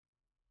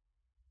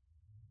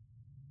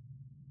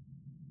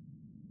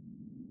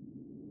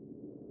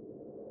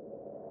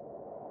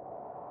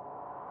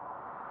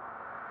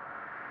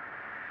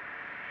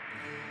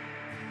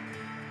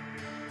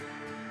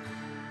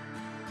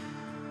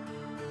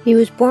He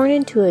was born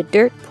into a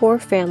dirt-poor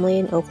family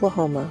in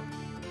Oklahoma.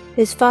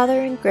 His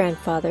father and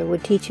grandfather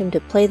would teach him to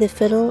play the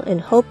fiddle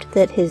and hoped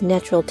that his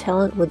natural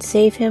talent would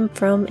save him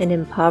from an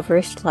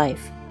impoverished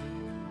life.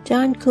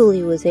 John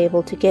Cooley was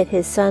able to get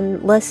his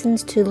son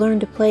lessons to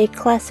learn to play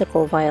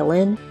classical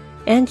violin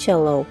and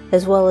cello,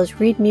 as well as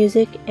read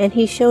music, and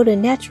he showed a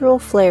natural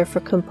flair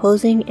for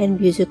composing and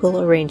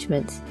musical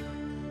arrangements.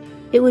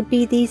 It would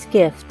be these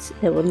gifts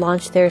that would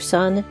launch their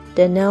son,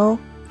 Donnell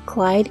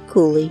Clyde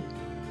Cooley,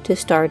 to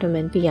stardom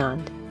and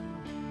beyond.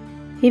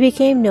 He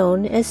became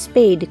known as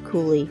Spade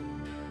Cooley.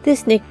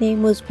 This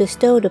nickname was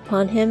bestowed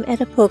upon him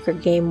at a poker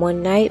game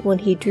one night when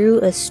he drew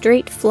a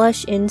straight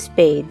flush in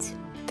spades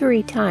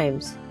 3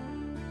 times.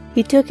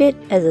 He took it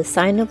as a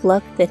sign of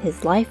luck that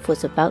his life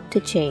was about to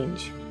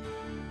change.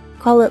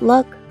 Call it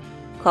luck,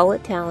 call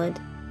it talent,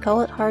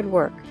 call it hard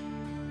work.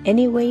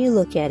 Any way you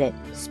look at it,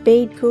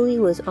 Spade Cooley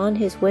was on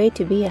his way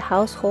to be a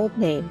household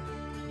name.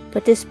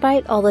 But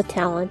despite all the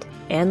talent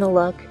and the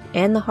luck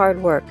and the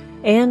hard work,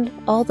 and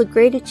all the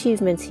great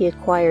achievements he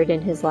acquired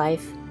in his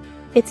life,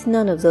 it's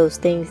none of those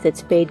things that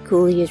Spade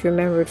Cooley is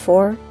remembered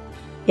for.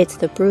 It's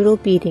the brutal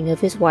beating of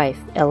his wife,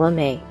 Ella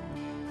May.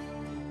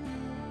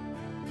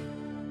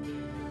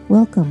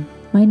 Welcome,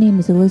 my name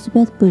is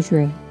Elizabeth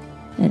Bougeret,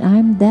 and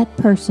I'm that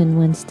person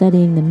when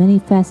studying the many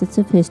facets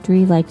of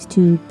history likes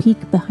to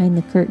peek behind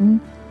the curtain,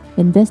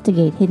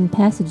 investigate hidden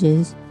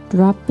passages,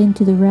 drop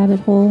into the rabbit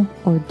hole,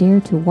 or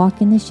dare to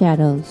walk in the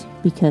shadows,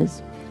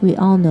 because we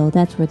all know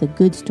that's where the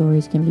good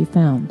stories can be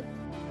found.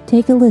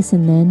 Take a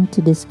listen then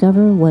to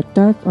discover what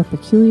dark or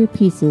peculiar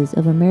pieces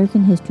of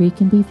American history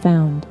can be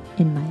found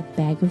in my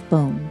bag of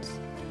bones.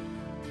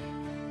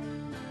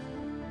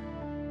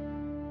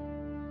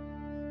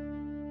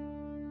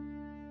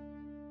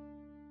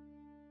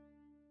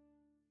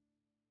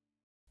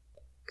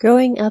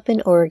 Growing up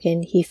in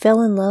Oregon, he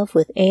fell in love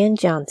with Ann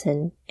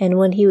Johnson, and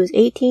when he was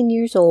 18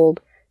 years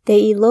old,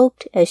 they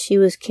eloped as she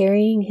was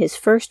carrying his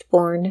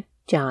firstborn,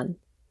 John.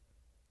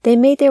 They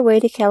made their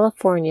way to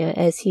California,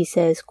 as he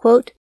says,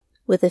 quote,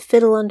 with a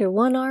fiddle under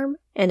one arm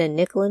and a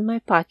nickel in my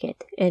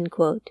pocket, end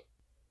quote.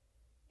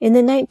 In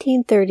the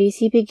 1930s,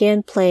 he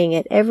began playing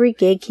at every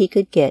gig he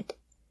could get.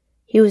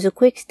 He was a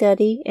quick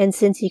study, and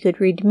since he could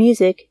read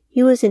music,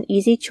 he was an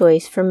easy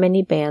choice for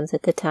many bands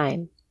at the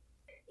time.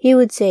 He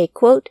would say,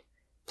 quote,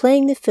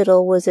 playing the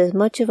fiddle was as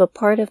much of a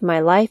part of my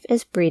life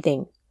as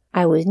breathing.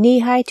 I was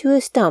knee-high to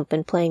a stump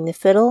in playing the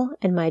fiddle,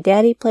 and my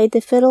daddy played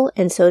the fiddle,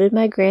 and so did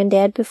my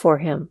granddad before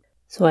him.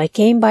 So I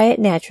came by it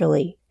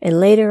naturally, and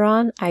later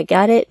on I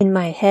got it in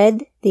my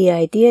head, the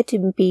idea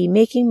to be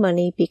making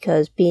money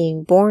because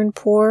being born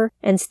poor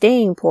and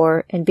staying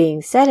poor and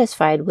being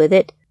satisfied with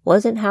it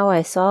wasn't how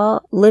I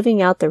saw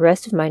living out the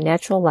rest of my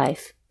natural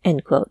life,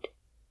 end quote.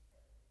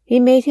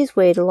 He made his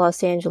way to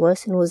Los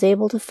Angeles and was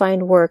able to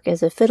find work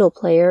as a fiddle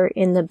player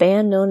in the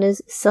band known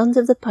as Sons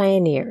of the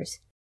Pioneers.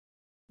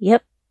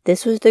 Yep,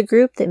 this was the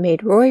group that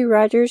made Roy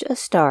Rogers a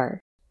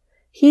star.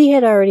 He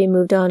had already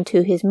moved on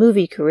to his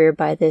movie career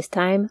by this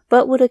time,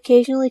 but would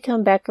occasionally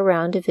come back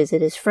around to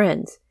visit his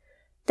friends.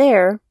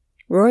 There,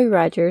 Roy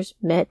Rogers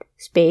met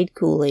Spade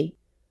Cooley.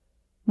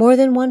 More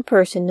than one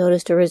person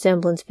noticed a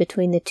resemblance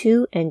between the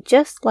two, and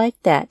just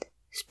like that,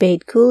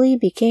 Spade Cooley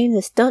became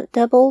the stunt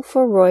double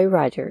for Roy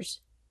Rogers.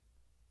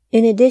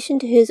 In addition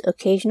to his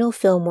occasional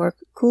film work,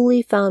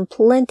 Cooley found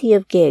plenty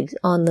of gigs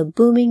on the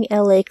booming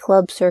LA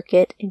club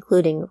circuit,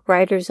 including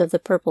Riders of the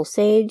Purple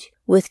Sage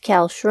with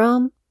Cal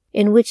Schrum,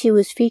 in which he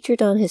was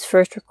featured on his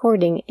first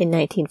recording in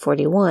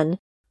 1941,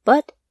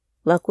 but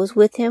luck was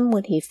with him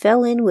when he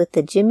fell in with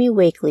the Jimmy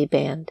Wakely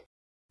Band.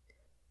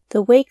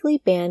 The Wakely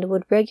Band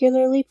would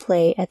regularly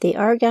play at the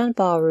Argonne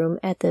Ballroom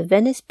at the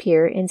Venice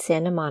Pier in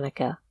Santa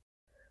Monica.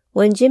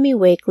 When Jimmy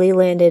Wakely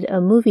landed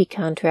a movie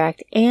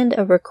contract and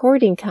a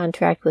recording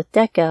contract with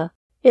Decca,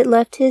 it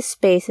left his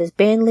space as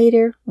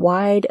bandleader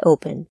wide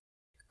open.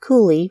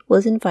 Cooley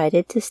was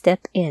invited to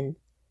step in.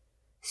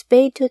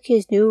 Spade took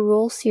his new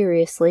role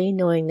seriously,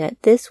 knowing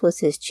that this was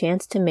his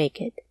chance to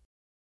make it.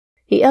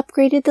 He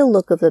upgraded the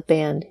look of the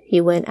band. He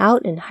went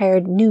out and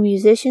hired new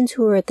musicians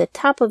who were at the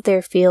top of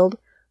their field,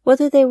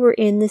 whether they were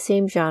in the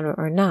same genre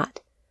or not.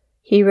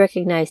 He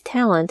recognized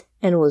talent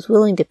and was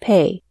willing to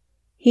pay.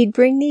 He'd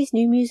bring these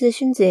new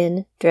musicians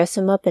in, dress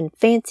them up in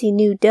fancy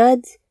new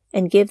duds,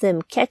 and give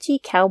them catchy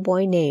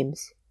cowboy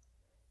names.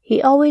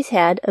 He always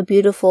had a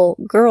beautiful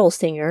girl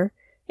singer,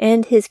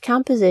 and his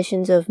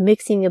compositions of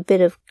mixing a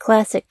bit of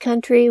classic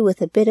country with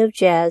a bit of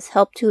jazz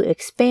helped to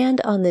expand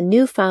on the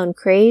newfound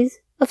craze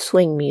of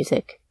swing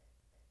music.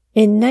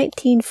 In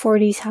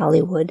 1940s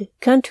Hollywood,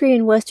 country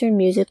and western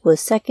music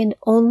was second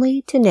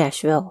only to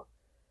Nashville.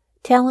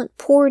 Talent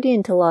poured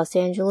into Los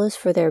Angeles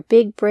for their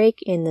big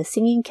break in the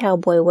singing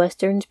cowboy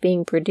westerns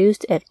being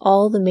produced at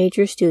all the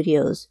major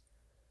studios.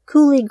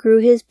 Cooley grew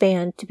his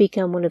band to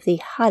become one of the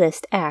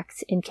hottest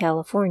acts in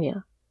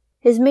California.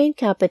 His main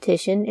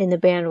competition in the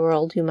band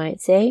world, you might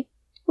say,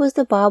 was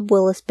the Bob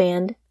Willis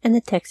Band and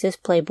the Texas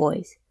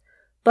Playboys.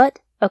 But,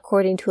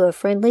 according to a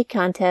friendly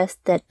contest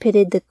that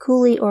pitted the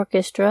Cooley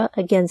Orchestra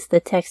against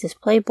the Texas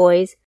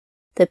Playboys,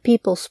 the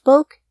people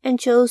spoke and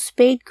chose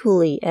Spade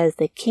Cooley as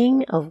the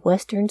king of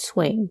Western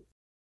swing.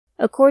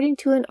 According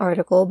to an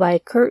article by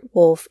Kurt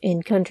Wolff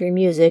in Country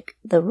Music,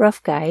 The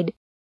Rough Guide,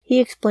 he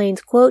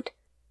explains, quote,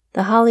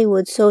 "The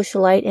Hollywood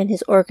socialite and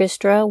his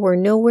orchestra were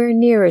nowhere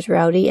near as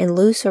rowdy and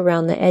loose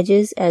around the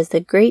edges as the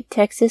great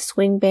Texas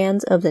swing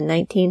bands of the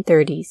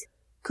 1930s.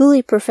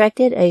 Cooley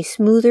perfected a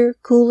smoother,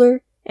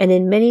 cooler, and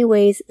in many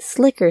ways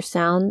slicker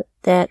sound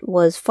that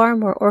was far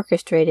more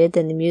orchestrated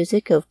than the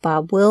music of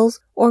Bob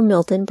Wills or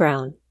Milton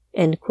Brown."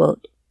 End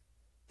quote.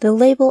 The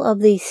label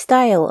of the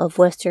style of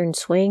Western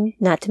swing,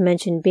 not to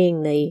mention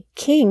being the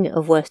king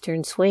of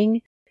Western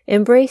swing,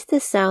 embraced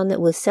the sound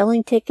that was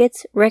selling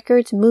tickets,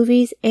 records,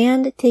 movies,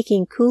 and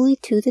taking Cooley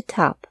to the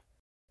top.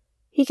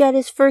 He got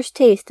his first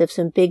taste of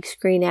some big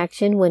screen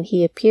action when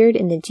he appeared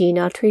in the Gene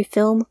Autry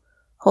film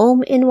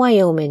Home in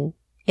Wyoming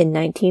in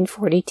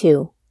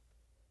 1942.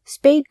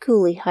 Spade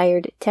Cooley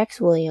hired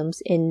Tex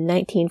Williams in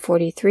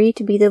 1943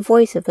 to be the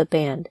voice of the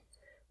band,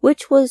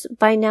 which was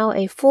by now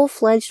a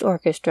full-fledged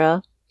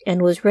orchestra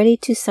and was ready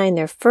to sign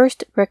their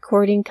first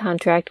recording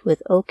contract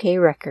with OK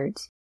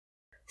Records.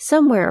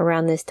 Somewhere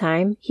around this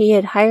time, he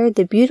had hired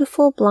the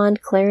beautiful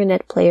blonde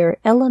clarinet player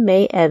Ella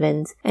Mae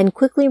Evans and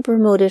quickly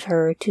promoted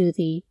her to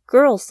the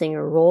girl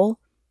singer role,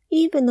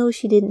 even though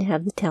she didn't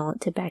have the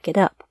talent to back it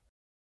up.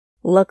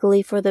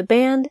 Luckily for the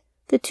band,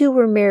 the two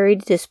were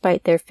married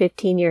despite their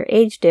 15-year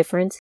age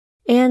difference,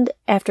 and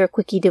after a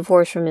quickie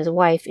divorce from his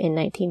wife in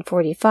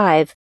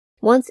 1945,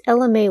 once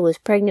Ella Mae was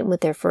pregnant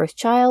with their first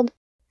child,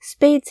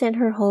 Spade sent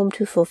her home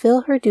to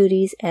fulfill her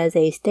duties as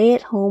a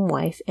stay-at-home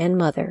wife and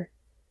mother.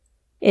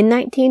 In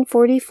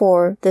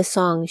 1944, the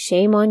song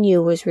Shame on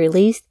You was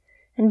released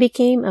and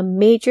became a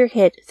major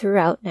hit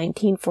throughout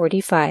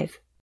 1945.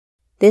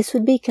 This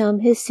would become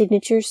his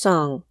signature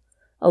song,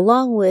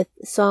 along with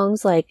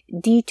songs like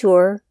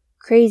Detour,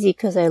 Crazy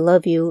 'Cause I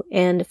Love You,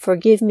 and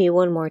Forgive Me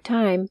One More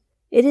Time.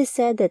 It is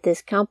said that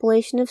this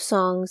compilation of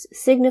songs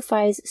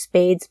signifies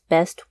Spade's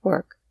best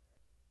work.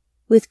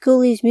 With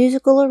Cooley's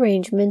musical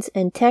arrangements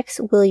and Tex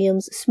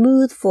Williams'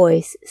 smooth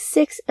voice,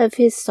 6 of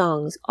his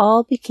songs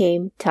all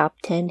became top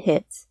 10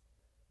 hits.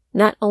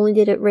 Not only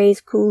did it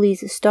raise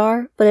Cooley's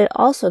star, but it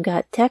also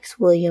got Tex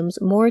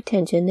Williams more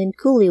attention than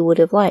Cooley would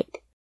have liked.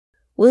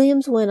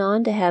 Williams went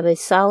on to have a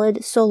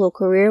solid solo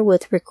career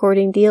with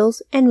recording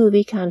deals and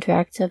movie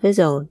contracts of his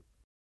own.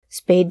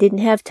 Spade didn't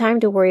have time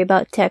to worry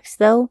about Tex,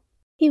 though.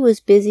 He was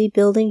busy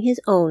building his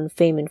own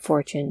fame and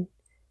fortune.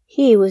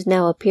 He was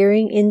now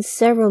appearing in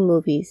several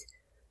movies.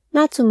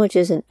 Not so much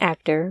as an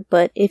actor,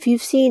 but if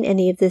you've seen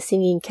any of the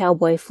singing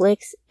cowboy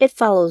flicks, it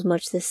follows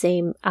much the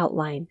same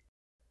outline.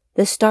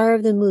 The star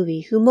of the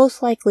movie, who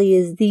most likely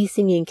is the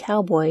singing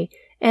cowboy,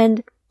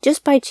 and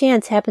just by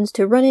chance happens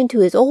to run into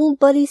his old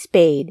buddy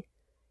Spade.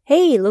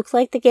 "Hey, looks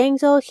like the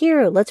gang's all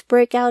here. Let's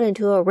break out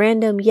into a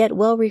random yet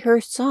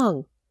well-rehearsed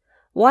song."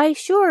 "Why,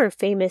 sure,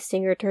 famous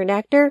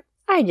singer-turned-actor.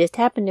 I just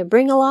happened to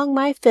bring along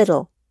my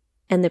fiddle."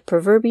 And the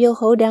proverbial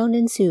hoedown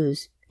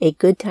ensues. A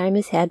good time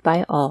is had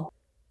by all.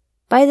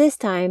 By this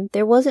time,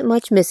 there wasn't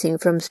much missing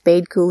from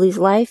Spade Cooley's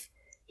life.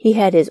 He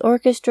had his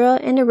orchestra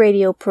and a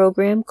radio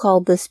program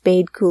called The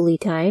Spade Cooley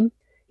Time.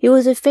 He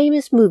was a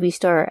famous movie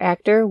star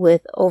actor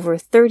with over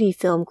 30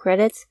 film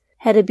credits,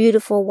 had a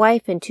beautiful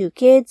wife and 2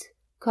 kids,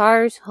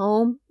 cars,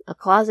 home, a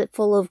closet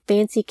full of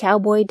fancy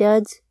cowboy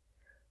duds.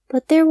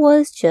 But there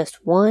was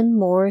just one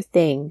more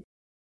thing.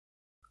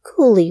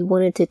 Cooley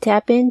wanted to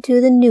tap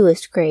into the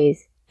newest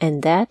craze,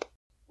 and that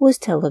was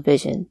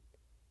television.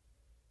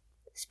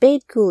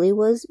 Spade Cooley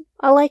was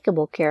a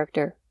likable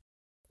character.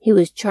 He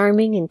was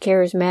charming and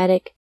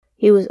charismatic.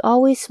 He was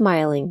always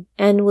smiling,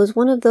 and was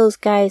one of those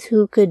guys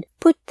who could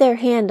put their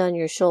hand on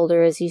your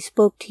shoulder as he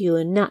spoke to you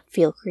and not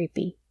feel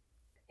creepy.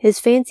 His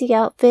fancy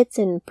outfits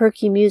and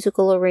perky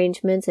musical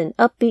arrangements and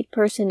upbeat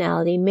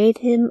personality made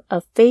him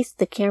a face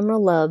the camera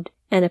loved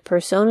and a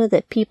persona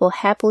that people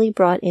happily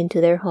brought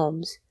into their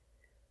homes.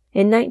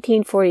 In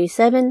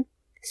 1947,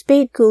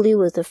 Spade Cooley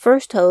was the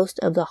first host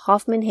of the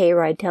Hoffman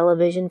Hayride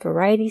television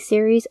variety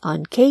series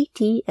on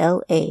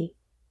KTLA.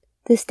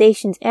 The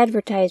station's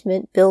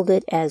advertisement billed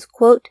it as,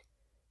 quote,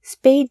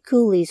 "Spade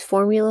Cooley's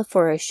formula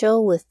for a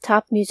show with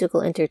top musical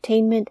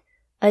entertainment,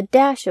 a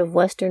dash of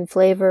Western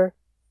flavor,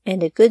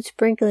 and a good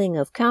sprinkling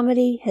of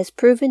comedy has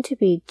proven to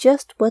be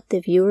just what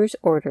the viewers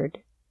ordered."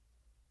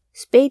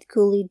 Spade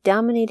Cooley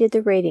dominated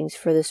the ratings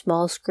for the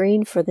small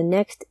screen for the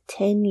next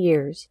 10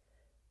 years.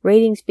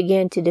 Ratings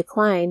began to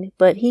decline,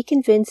 but he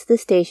convinced the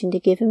station to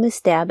give him a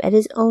stab at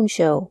his own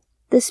show,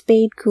 The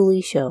Spade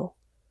Cooley Show.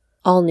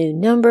 All new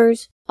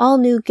numbers, all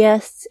new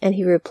guests, and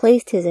he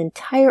replaced his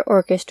entire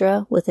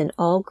orchestra with an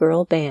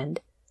all-girl band.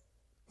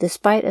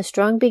 Despite a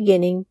strong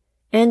beginning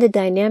and a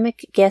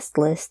dynamic guest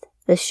list,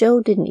 the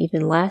show didn't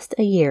even last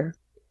a year.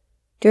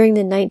 During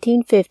the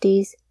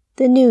 1950s,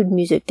 the new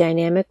music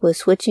dynamic was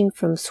switching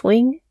from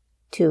swing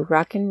to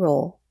rock and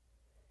roll.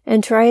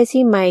 And try as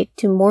he might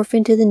to morph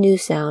into the new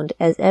sound,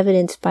 as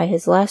evidenced by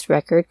his last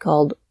record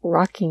called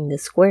Rocking the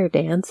Square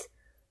Dance,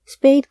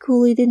 Spade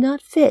Cooley did not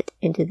fit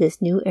into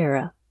this new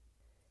era.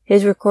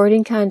 His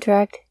recording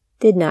contract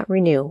did not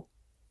renew.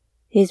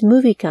 His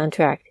movie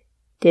contract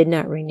did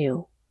not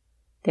renew.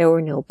 There were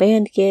no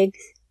band gigs,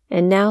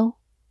 and now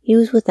he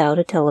was without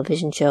a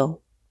television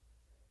show.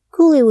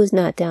 Cooley was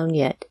not down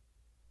yet.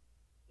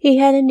 He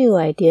had a new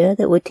idea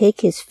that would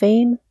take his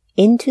fame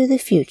into the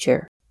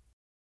future.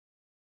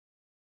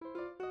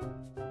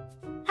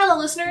 Hello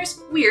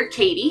listeners, we're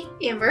Katie,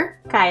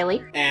 Amber,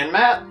 Kylie, and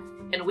Matt.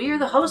 and we are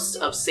the hosts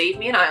of Save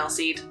Me an Aisle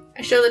Seat.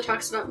 a show that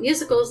talks about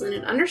musicals in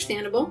an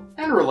understandable,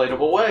 And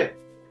relatable way.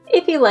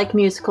 If you like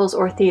musicals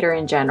or theater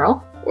in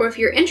general, or if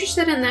you're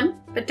interested in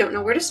them but don't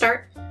know where to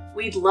start,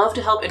 We'd love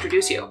to help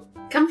introduce you.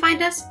 come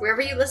find us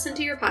wherever you listen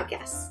to your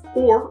podcasts.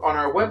 Or on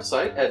our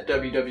website at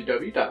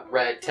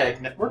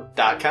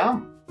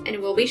www.ragtagnetwork.com.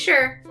 And we'll be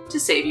sure To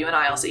save you an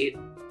aisle seat.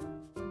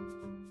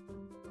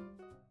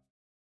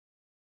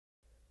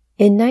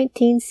 In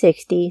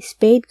 1960,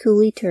 Spade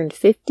Cooley turned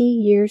 50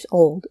 years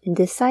old and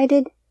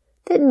decided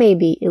that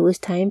maybe it was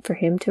time for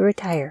him to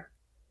retire.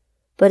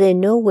 But in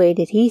no way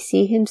did he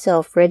see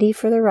himself ready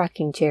for the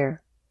rocking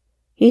chair.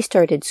 He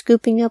started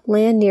scooping up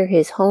land near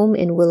his home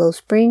in Willow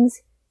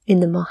Springs in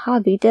the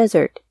Mojave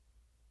Desert.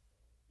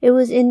 It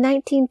was in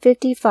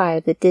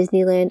 1955 that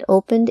Disneyland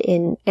opened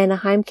in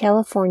Anaheim,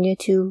 California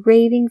to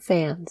raving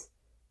fans,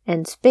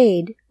 and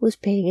Spade was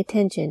paying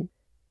attention.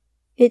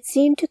 It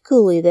seemed to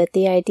Cooley that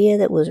the idea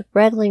that was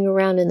rattling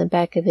around in the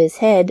back of his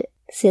head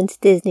since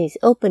Disney's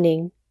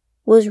opening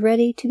was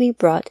ready to be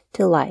brought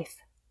to life.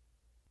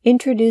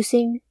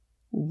 Introducing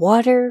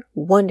Water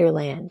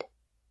Wonderland.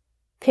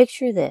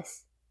 Picture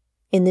this.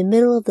 In the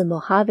middle of the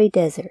Mojave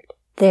Desert,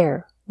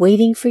 there,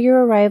 waiting for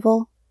your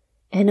arrival,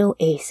 an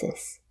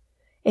oasis.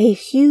 A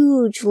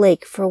huge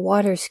lake for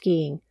water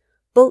skiing,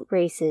 boat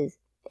races,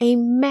 a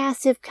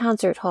massive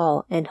concert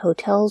hall, and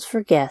hotels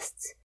for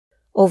guests.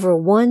 Over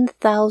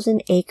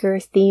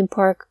 1,000-acre theme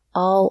park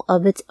all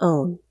of its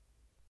own.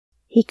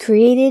 He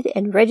created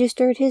and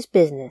registered his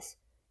business.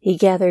 He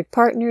gathered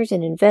partners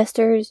and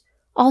investors,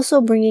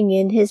 also bringing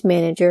in his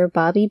manager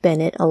Bobby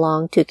Bennett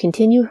along to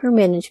continue her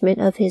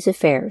management of his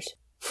affairs,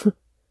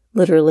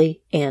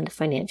 literally and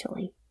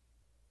financially.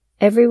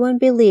 Everyone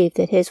believed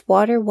that his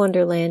Water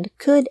Wonderland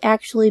could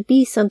actually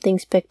be something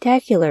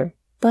spectacular,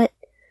 but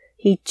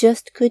he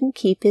just couldn't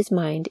keep his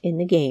mind in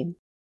the game.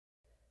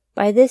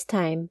 By this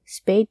time,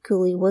 Spade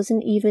Cooley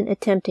wasn't even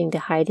attempting to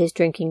hide his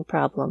drinking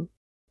problem.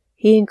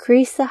 He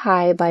increased the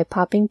high by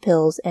popping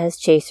pills as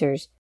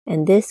chasers,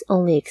 and this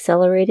only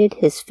accelerated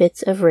his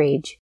fits of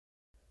rage.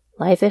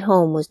 Life at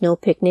home was no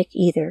picnic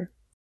either.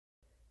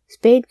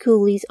 Spade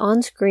Cooley's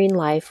on-screen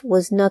life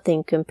was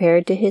nothing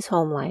compared to his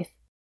home life.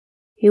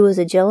 He was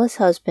a jealous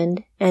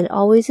husband and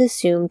always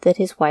assumed that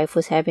his wife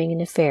was having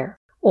an affair,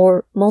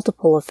 or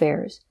multiple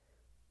affairs.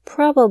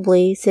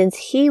 Probably since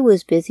he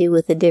was busy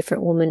with a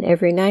different woman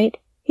every night,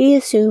 he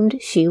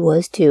assumed she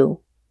was too.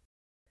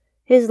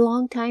 His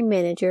longtime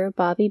manager,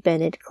 Bobby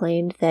Bennett,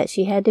 claimed that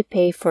she had to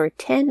pay for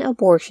 10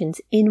 abortions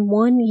in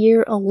 1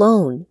 year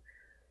alone,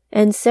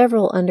 and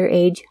several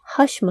underage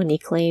hush money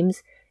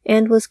claims,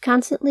 and was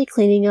constantly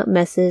cleaning up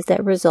messes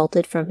that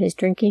resulted from his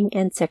drinking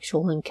and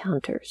sexual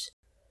encounters.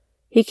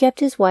 He kept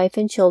his wife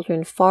and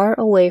children far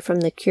away from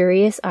the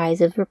curious eyes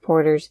of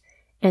reporters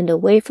and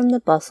away from the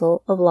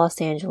bustle of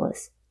Los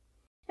Angeles.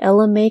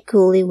 Ella Mae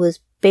Cooley was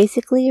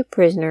basically a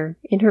prisoner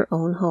in her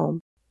own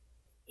home.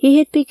 He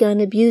had begun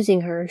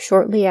abusing her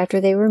shortly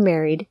after they were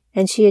married,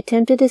 and she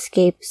attempted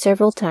escape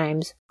several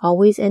times,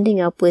 always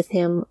ending up with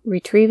him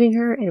retrieving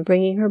her and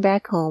bringing her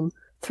back home,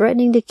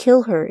 threatening to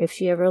kill her if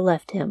she ever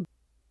left him.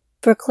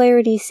 For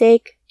clarity's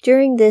sake,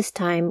 during this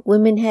time,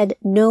 women had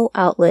no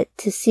outlet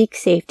to seek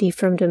safety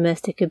from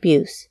domestic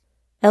abuse.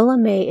 Ella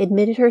Mae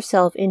admitted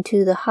herself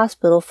into the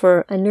hospital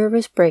for a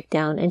nervous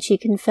breakdown, and she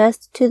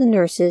confessed to the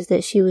nurses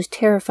that she was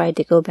terrified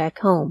to go back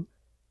home.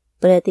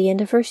 But at the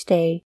end of her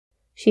stay,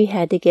 she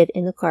had to get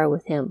in the car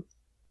with him,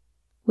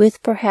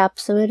 with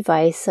perhaps some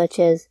advice such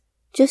as,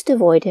 just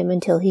avoid him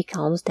until he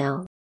calms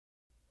down.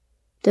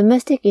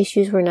 Domestic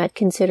issues were not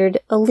considered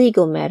a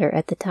legal matter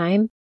at the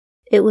time.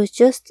 It was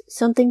just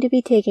something to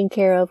be taken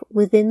care of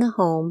within the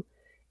home,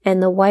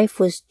 and the wife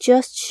was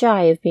just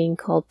shy of being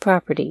called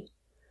property.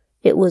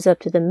 It was up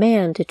to the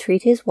man to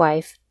treat his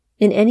wife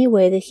in any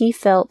way that he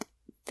felt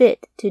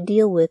fit to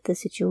deal with the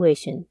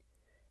situation,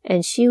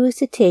 and she was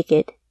to take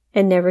it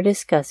and never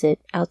discuss it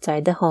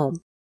outside the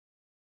home.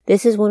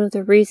 This is one of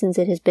the reasons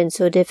it has been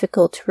so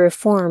difficult to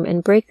reform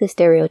and break the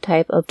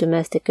stereotype of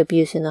domestic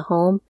abuse in the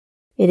home.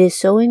 It is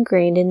so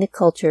ingrained in the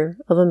culture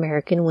of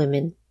American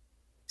women.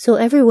 So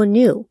everyone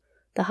knew,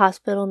 the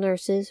hospital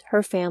nurses,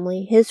 her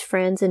family, his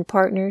friends and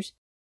partners,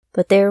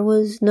 but there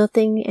was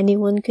nothing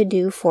anyone could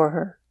do for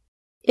her.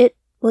 It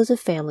was a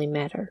family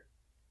matter.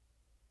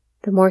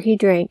 The more he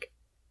drank,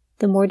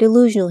 the more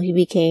delusional he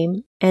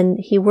became, and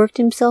he worked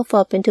himself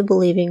up into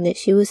believing that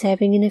she was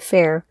having an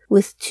affair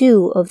with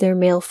 2 of their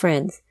male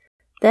friends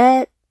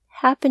that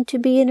happened to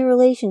be in a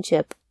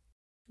relationship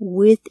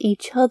with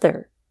each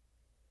other.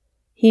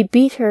 He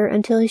beat her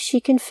until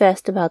she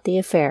confessed about the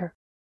affair.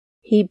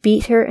 He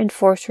beat her and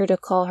forced her to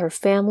call her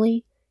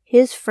family,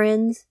 his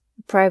friends,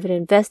 a private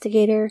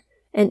investigator,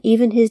 and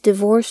even his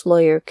divorce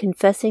lawyer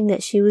confessing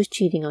that she was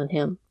cheating on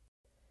him.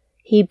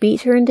 He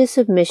beat her into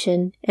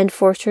submission and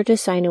forced her to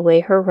sign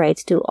away her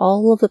rights to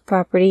all of the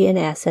property and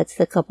assets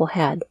the couple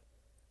had.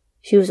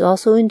 She was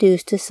also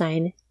induced to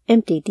sign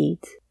empty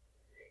deeds.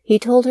 He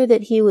told her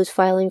that he was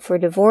filing for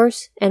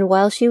divorce, and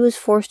while she was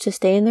forced to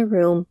stay in the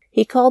room,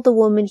 he called the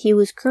woman he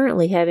was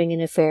currently having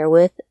an affair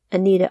with,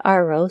 Anita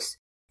Aros,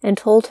 and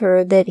told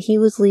her that he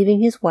was leaving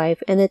his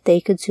wife and that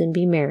they could soon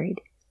be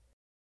married.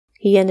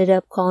 He ended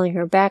up calling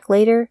her back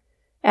later,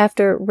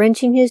 after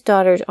wrenching his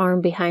daughter's arm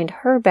behind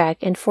her back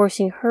and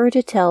forcing her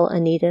to tell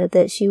Anita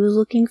that she was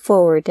looking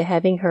forward to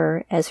having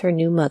her as her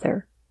new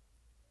mother.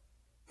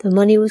 The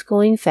money was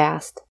going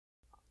fast.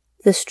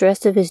 The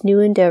stress of his new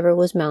endeavor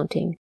was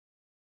mounting.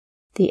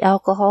 The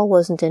alcohol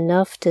wasn't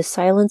enough to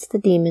silence the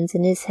demons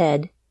in his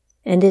head,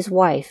 and his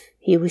wife,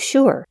 he was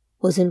sure,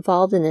 was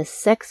involved in a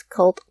sex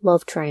cult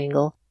love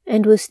triangle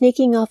and was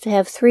sneaking off to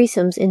have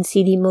threesomes in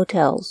seedy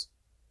motels.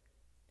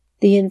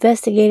 The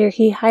investigator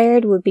he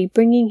hired would be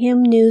bringing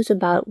him news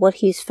about what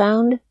he's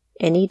found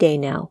any day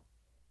now.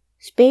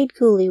 Spade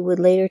Cooley would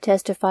later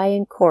testify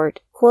in court,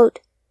 quote,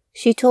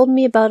 "She told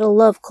me about a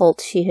love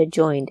cult she had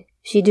joined.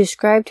 She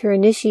described her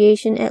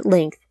initiation at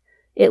length.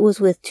 It was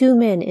with 2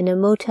 men in a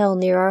motel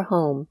near our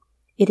home.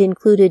 It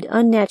included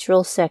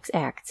unnatural sex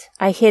acts.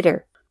 I hit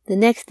her. The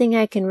next thing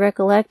I can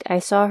recollect, I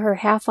saw her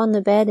half on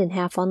the bed and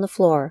half on the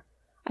floor.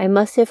 I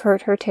must have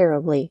hurt her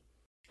terribly.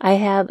 I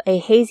have a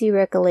hazy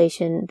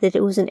recollection that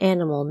it was an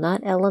animal,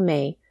 not Ella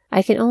May.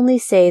 I can only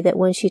say that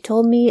when she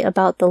told me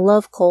about the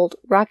love cult,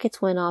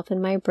 rockets went off in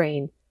my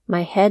brain.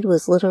 My head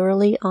was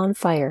literally on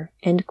fire."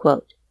 End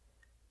quote.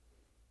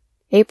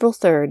 April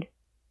 3rd,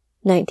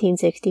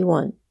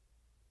 1961.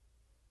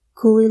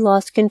 Cooley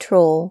lost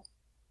control,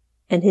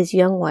 and his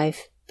young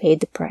wife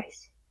paid the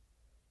price.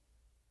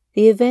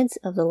 The events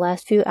of the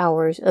last few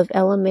hours of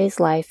Ella May's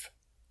life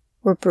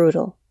were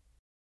brutal.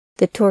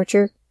 The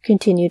torture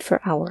continued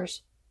for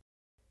hours.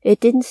 It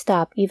didn't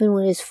stop even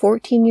when his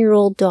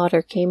 14-year-old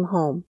daughter came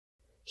home.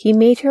 He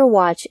made her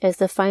watch as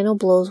the final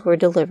blows were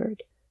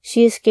delivered.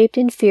 She escaped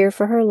in fear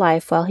for her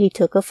life while he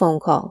took a phone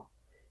call.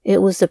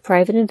 It was the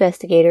private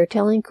investigator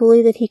telling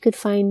Cooley that he could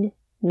find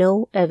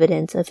no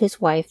evidence of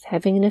his wife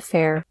having an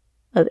affair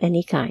of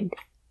any kind.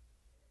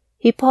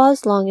 He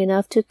paused long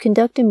enough to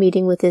conduct a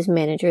meeting with his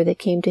manager that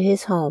came to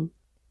his home.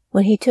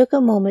 When he took a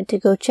moment to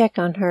go check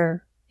on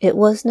her, it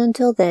wasn't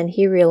until then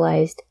he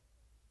realized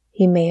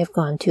he may have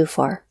gone too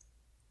far.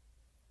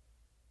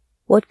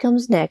 What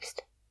comes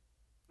next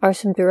are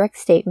some direct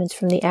statements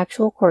from the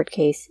actual court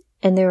case,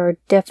 and there are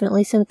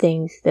definitely some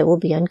things that will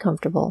be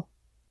uncomfortable.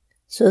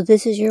 So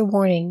this is your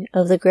warning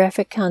of the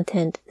graphic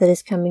content that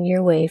is coming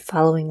your way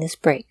following this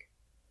break.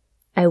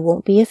 I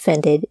won't be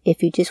offended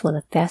if you just want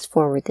to fast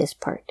forward this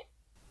part.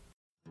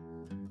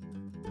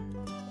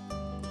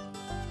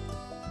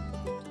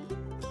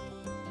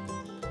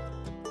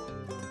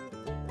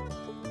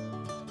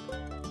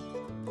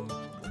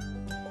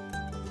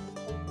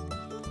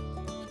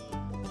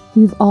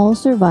 We've all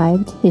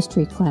survived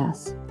history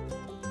class.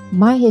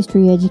 My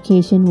history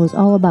education was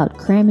all about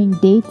cramming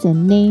dates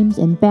and names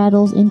and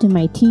battles into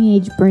my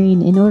teenage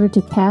brain in order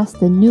to pass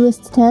the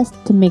newest test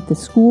to make the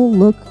school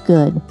look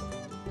good.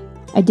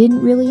 I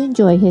didn't really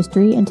enjoy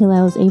history until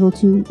I was able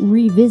to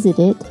revisit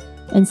it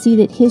and see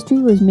that history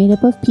was made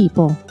up of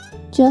people,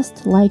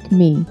 just like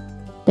me.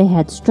 They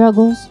had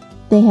struggles,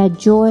 they had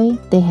joy,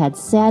 they had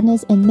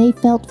sadness, and they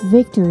felt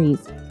victories.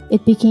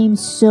 It became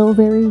so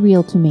very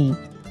real to me.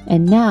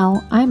 And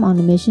now I'm on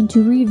a mission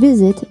to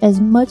revisit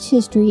as much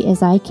history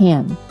as I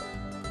can.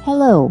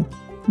 Hello,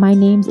 my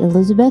name's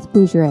Elizabeth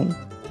Bougeret.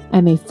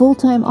 I'm a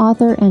full-time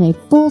author and a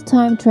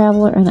full-time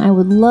traveler, and I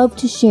would love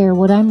to share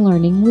what I'm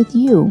learning with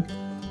you.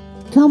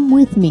 Come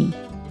with me.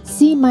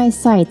 See my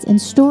sights and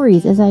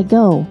stories as I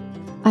go.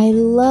 I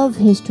love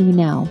history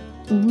now,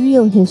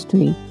 real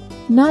history,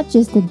 not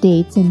just the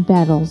dates and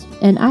battles,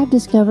 and I've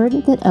discovered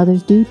that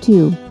others do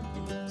too.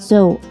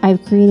 So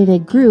I've created a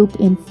group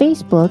in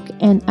Facebook,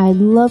 and I'd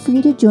love for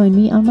you to join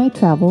me on my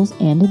travels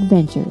and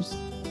adventures.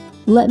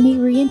 Let me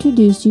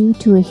reintroduce you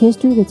to a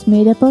history that's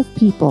made up of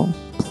people,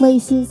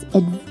 places,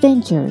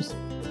 adventures.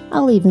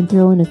 I'll even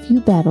throw in a few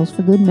battles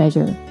for good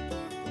measure.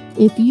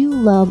 If you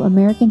love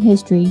American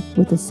history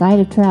with a side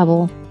of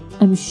travel,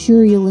 I'm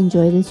sure you'll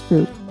enjoy this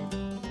group.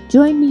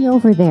 Join me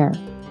over there.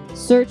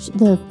 Search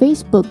the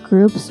Facebook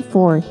groups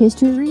for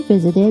History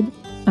Revisited,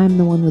 I'm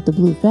the one with the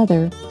blue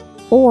feather,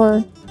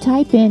 or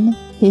type in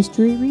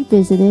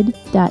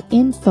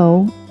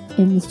historyrevisited.info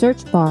in the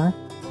search bar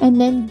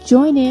and then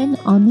join in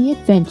on the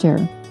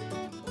adventure.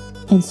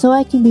 And so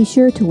I can be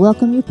sure to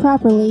welcome you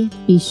properly,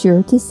 be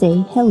sure to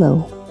say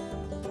hello.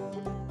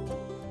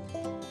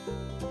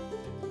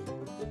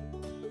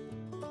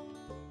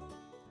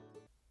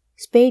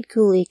 Spade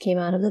Cooley came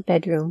out of the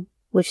bedroom,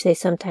 which they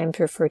sometimes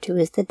refer to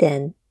as the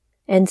den,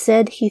 and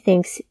said he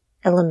thinks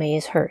Ella May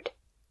is hurt.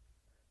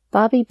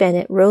 Bobby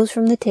Bennett rose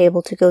from the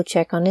table to go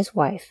check on his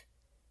wife.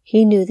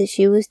 He knew that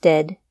she was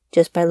dead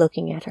just by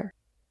looking at her.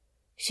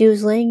 She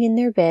was laying in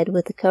their bed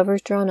with the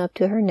covers drawn up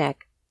to her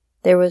neck.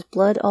 There was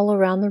blood all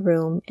around the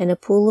room, and a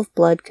pool of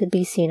blood could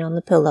be seen on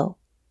the pillow.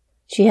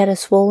 She had a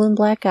swollen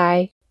black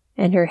eye,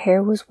 and her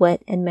hair was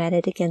wet and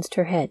matted against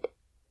her head.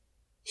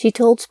 She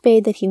told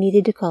Spade that he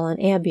needed to call an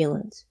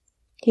ambulance.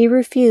 He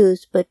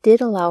refused, but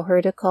did allow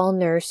her to call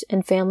nurse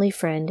and family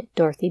friend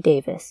Dorothy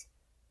Davis.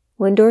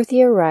 When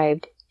Dorothy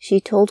arrived, she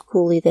told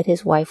Cooley that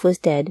his wife was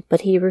dead,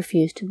 but he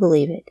refused to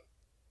believe it.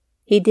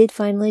 He did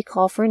finally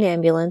call for an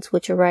ambulance,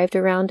 which arrived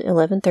around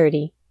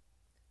 11:30.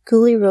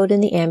 Cooley rode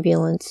in the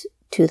ambulance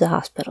to the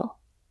hospital.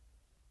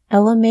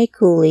 Ella Mae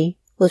Cooley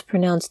was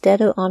pronounced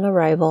dead on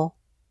arrival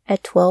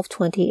at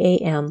 12:20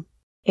 a.m.,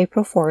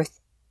 April 4th,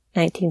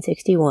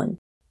 1961.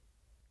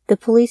 The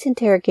police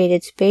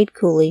interrogated Spade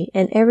Cooley,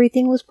 and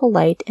everything was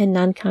polite and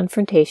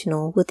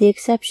non-confrontational, with the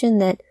exception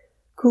that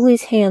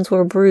Cooley's hands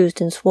were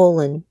bruised and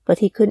swollen, but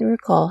he couldn't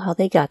recall how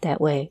they got that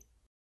way.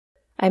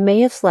 "I may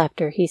have slapped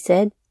her," he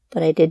said,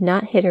 "but I did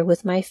not hit her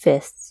with my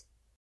fists."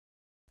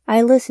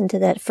 I listened to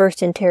that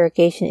first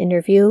interrogation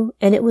interview,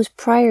 and it was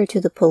prior to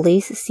the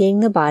police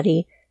seeing the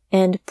body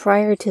and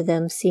prior to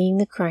them seeing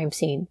the crime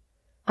scene.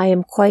 I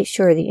am quite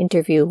sure the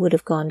interview would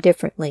have gone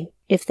differently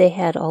if they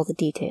had all the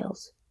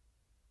details.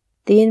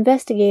 The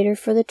investigator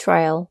for the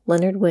trial,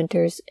 Leonard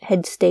Winters,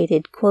 had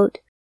stated, quote,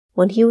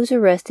 "When he was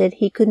arrested,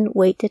 he couldn't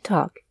wait to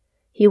talk.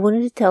 He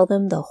wanted to tell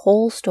them the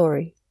whole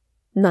story.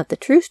 Not the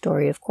true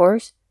story, of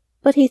course,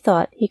 but he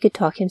thought he could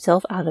talk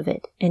himself out of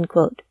it." End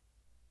quote.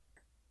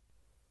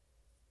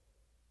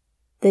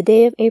 The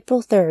day of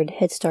April 3rd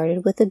had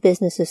started with a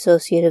business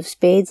associate of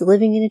Spade's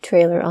living in a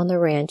trailer on the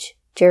ranch,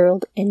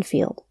 Gerald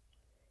Enfield.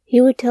 He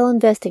would tell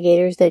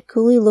investigators that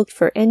Cooley looked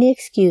for any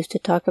excuse to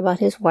talk about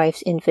his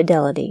wife's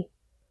infidelity.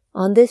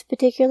 On this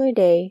particular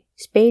day,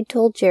 Spade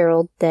told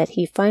Gerald that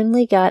he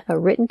finally got a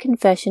written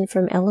confession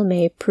from Ella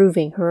Mae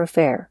proving her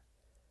affair.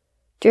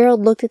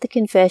 Gerald looked at the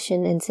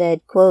confession and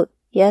said, quote,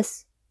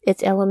 "Yes,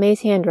 it's Ella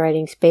Mae's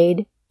handwriting,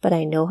 Spade, but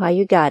I know how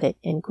you got it."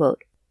 End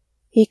quote.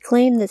 He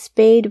claimed that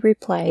Spade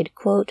replied,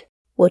 quote,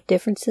 "What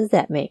difference does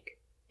that make?"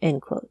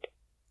 End quote.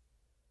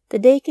 The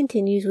day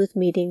continues with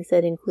meetings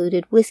that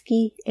included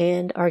whiskey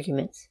and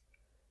arguments.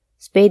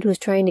 Spade was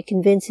trying to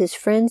convince his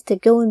friends to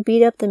go and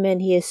beat up the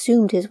men he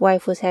assumed his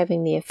wife was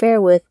having the affair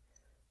with,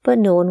 but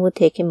no one would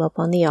take him up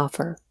on the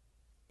offer.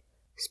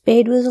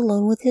 Spade was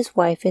alone with his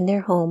wife in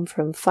their home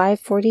from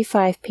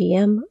 5:45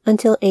 p.m.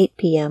 until 8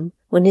 p.m.,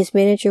 when his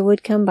manager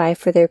would come by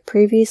for their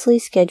previously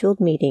scheduled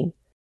meeting,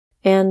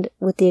 and,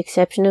 with the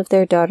exception of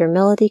their daughter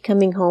Melody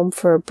coming home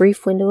for a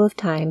brief window of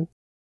time,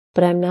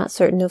 but I'm not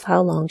certain of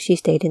how long she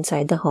stayed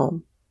inside the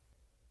home.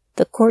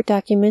 The court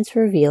documents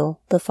reveal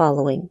the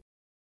following.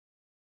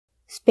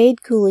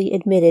 Spade Cooley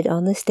admitted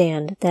on the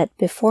stand that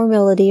before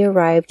Melody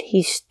arrived,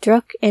 he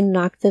struck and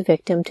knocked the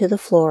victim to the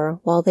floor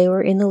while they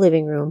were in the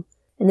living room,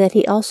 and that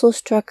he also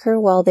struck her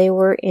while they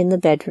were in the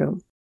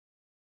bedroom.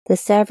 The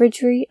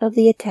savagery of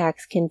the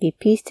attacks can be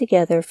pieced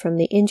together from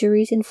the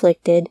injuries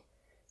inflicted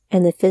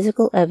and the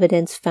physical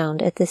evidence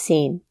found at the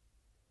scene.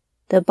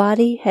 The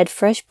body had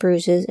fresh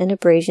bruises and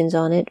abrasions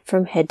on it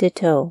from head to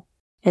toe,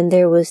 and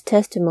there was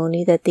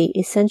testimony that the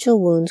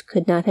essential wounds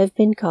could not have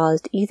been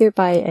caused either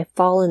by a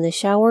fall in the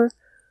shower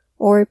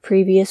or a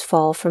previous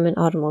fall from an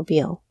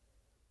automobile.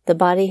 The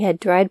body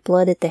had dried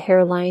blood at the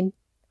hairline,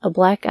 a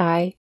black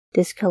eye,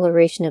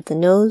 discoloration of the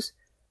nose,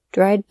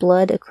 dried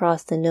blood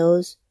across the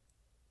nose,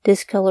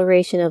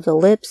 discoloration of the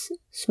lips,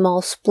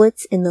 small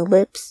splits in the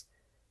lips,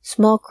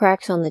 small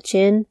cracks on the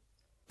chin,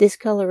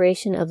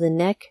 discoloration of the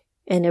neck,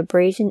 and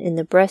abrasion in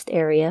the breast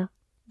area,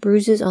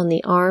 bruises on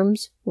the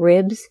arms,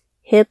 ribs,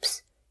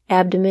 hips,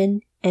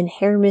 abdomen, and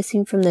hair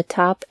missing from the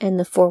top and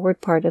the forward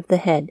part of the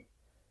head.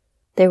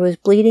 There was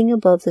bleeding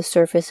above the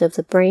surface of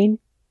the brain,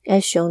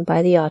 as shown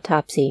by the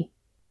autopsy.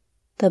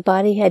 The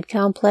body had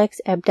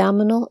complex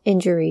abdominal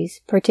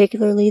injuries,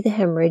 particularly the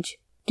hemorrhage,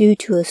 due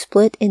to a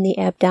split in the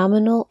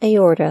abdominal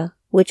aorta,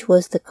 which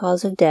was the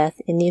cause of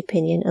death in the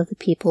opinion of the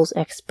people's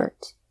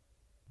experts.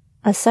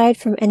 Aside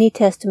from any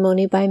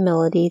testimony by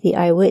Melody, the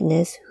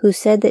eyewitness, who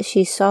said that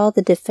she saw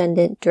the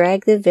defendant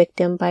drag the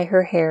victim by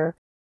her hair,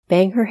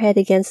 bang her head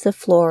against the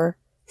floor,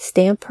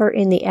 stamp her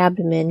in the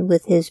abdomen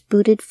with his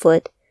booted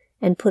foot,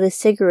 and put a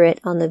cigarette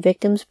on the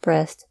victim's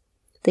breast,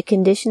 the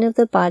condition of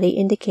the body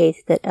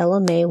indicates that Ella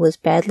Mae was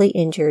badly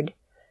injured,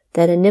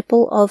 that a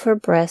nipple of her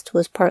breast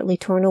was partly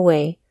torn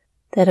away,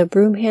 that a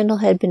broom handle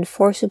had been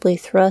forcibly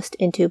thrust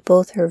into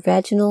both her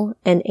vaginal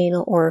and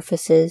anal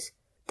orifices,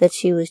 that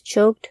she was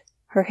choked,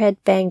 her head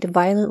banged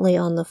violently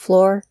on the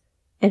floor,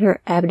 and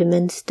her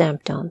abdomen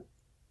stamped on.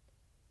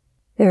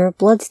 There are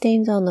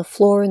bloodstains on the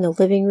floor in the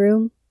living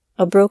room.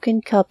 A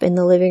broken cup in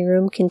the living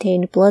room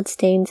contained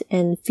bloodstains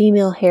and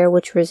female hair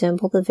which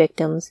resemble the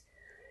victim's.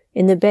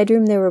 In the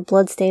bedroom there were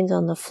bloodstains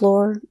on the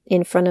floor,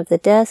 in front of the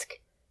desk,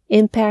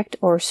 impact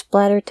or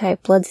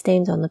splatter-type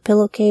bloodstains on the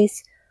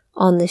pillowcase,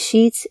 on the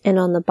sheets, and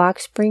on the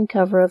box spring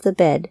cover of the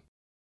bed.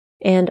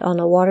 And on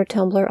a water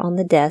tumbler on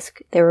the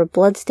desk, there were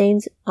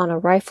bloodstains on a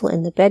rifle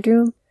in the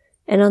bedroom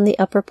and on the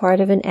upper part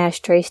of an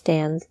ashtray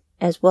stand,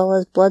 as well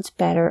as blood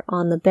spatter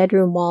on the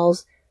bedroom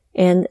walls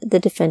and the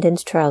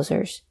defendant's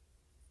trousers.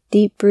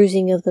 deep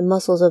bruising of the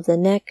muscles of the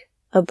neck,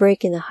 a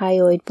break in the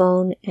hyoid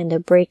bone, and a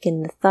break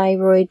in the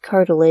thyroid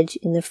cartilage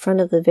in the front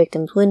of the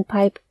victim's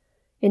windpipe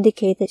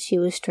indicate that she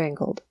was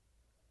strangled.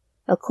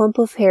 A clump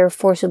of hair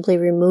forcibly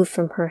removed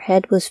from her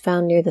head was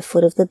found near the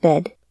foot of the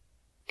bed.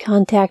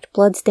 Contact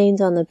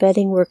bloodstains on the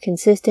bedding were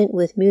consistent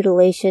with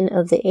mutilation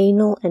of the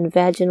anal and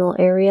vaginal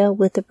area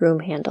with the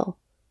broom handle.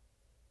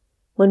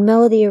 When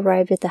Melody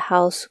arrived at the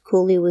house,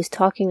 Cooley was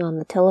talking on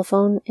the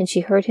telephone and she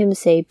heard him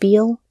say,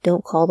 "Beale,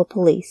 don't call the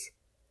police."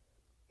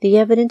 The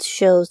evidence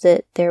shows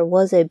that there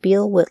was a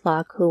Beale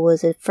Whitlock who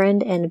was a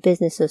friend and a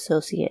business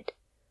associate.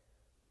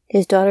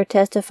 His daughter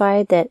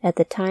testified that at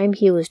the time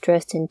he was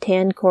dressed in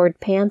tan cord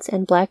pants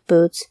and black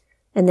boots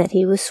and that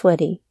he was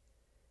sweaty.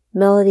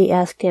 Melody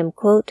asked him,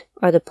 quote,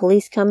 "Are the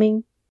police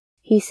coming?"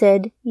 He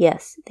said,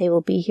 "Yes, they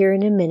will be here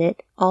in a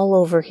minute, all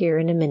over here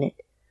in a minute.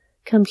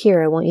 Come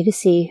here, I want you to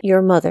see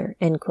your mother,"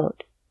 end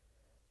quote.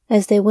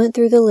 As they went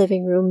through the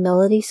living room,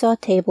 Melody saw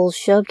tables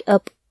shoved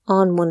up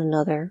on one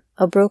another,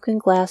 a broken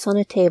glass on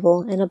a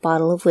table, and a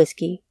bottle of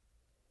whiskey.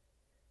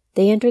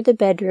 They entered the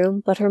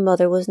bedroom, but her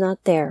mother was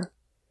not there.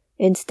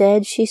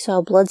 Instead, she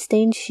saw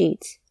blood-stained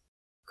sheets.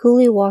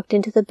 Cooley walked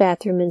into the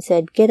bathroom and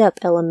said, "Get up,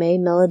 Ella May,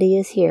 Melody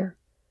is here."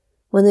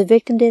 When the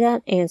victim did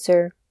not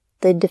answer,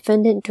 the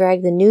defendant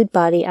dragged the nude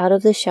body out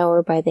of the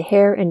shower by the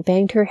hair and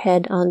banged her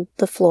head on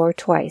the floor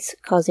twice,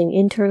 causing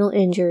internal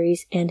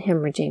injuries and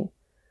hemorrhaging.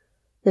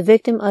 The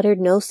victim uttered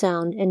no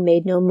sound and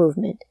made no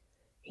movement.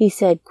 He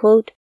said,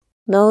 quote,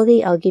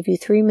 "Melody, I'll give you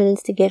 3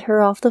 minutes to get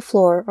her off the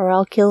floor or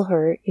I'll kill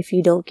her if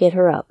you don't get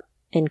her up,"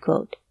 end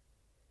quote.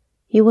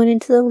 He went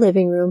into the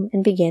living room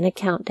and began a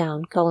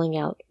countdown, calling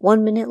out,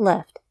 1 minute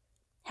left.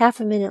 Half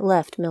a minute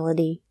left,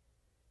 Melody.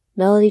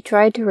 Melody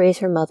tried to raise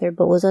her mother,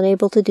 but was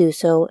unable to do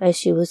so as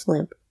she was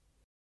limp.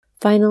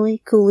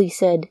 Finally, Cooley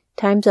said,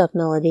 "Time's up,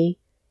 Melody,"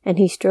 and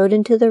he strode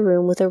into the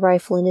room with a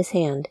rifle in his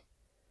hand.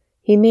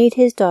 He made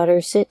his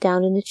daughter sit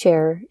down in a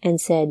chair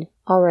and said,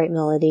 "All right,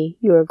 Melody,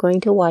 you are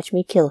going to watch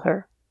me kill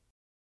her."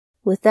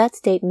 With that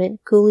statement,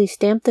 Cooley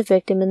stamped the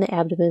victim in the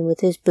abdomen with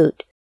his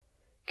boot.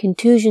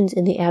 Contusions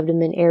in the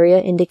abdomen area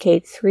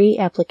indicate 3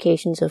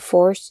 applications of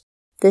force.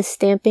 This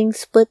stamping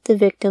split the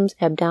victim's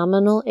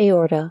abdominal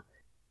aorta,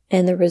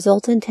 and the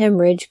resultant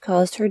hemorrhage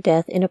caused her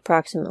death in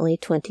approximately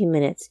 20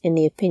 minutes, in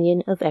the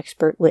opinion of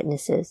expert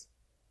witnesses.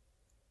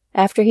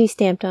 After he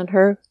stamped on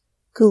her,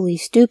 Cooley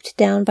stooped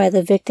down by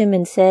the victim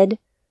and said,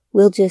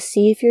 "We'll just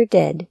see if you're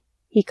dead."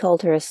 He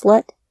called her a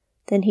slut,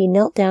 then he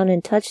knelt down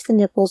and touched the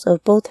nipples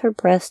of both her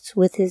breasts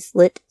with his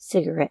lit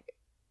cigarette.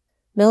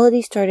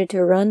 Melody started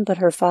to run, but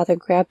her father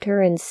grabbed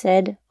her and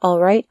said, "All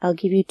right, I'll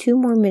give you 2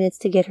 more minutes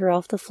to get her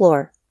off the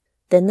floor."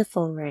 Then the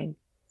phone rang.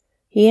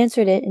 He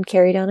answered it and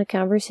carried on a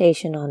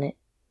conversation on it.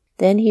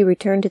 Then he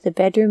returned to the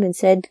bedroom and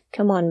said,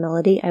 "Come on,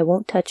 Melody, I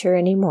won't touch her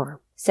any more,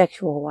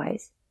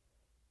 sexual-wise."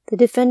 The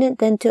defendant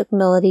then took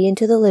Melody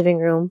into the living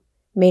room,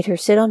 made her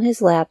sit on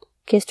his lap,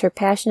 kissed her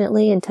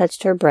passionately, and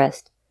touched her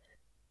breast.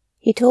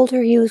 He told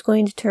her he was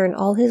going to turn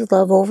all his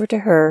love over to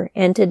her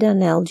and to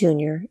Donnell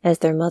Jr., as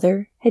their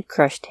mother had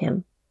crushed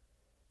him.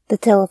 The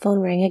telephone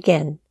rang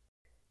again.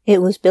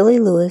 It was Billy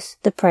Lewis,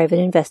 the private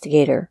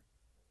investigator.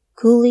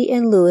 Cooley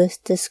and Lewis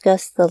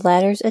discussed the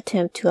latter's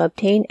attempt to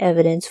obtain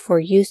evidence for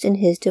use in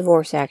his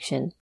divorce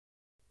action.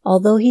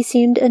 Although he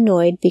seemed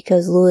annoyed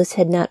because Lewis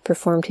had not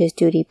performed his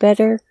duty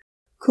better,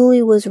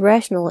 Cooley was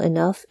rational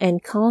enough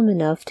and calm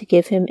enough to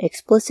give him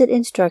explicit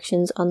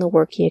instructions on the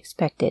work he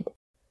expected.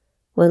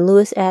 When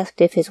Lewis asked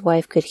if his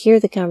wife could hear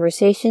the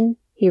conversation,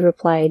 he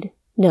replied,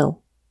 "No,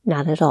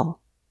 not at all."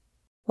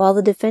 While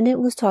the defendant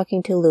was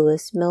talking to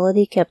Lewis,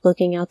 Melody kept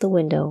looking out the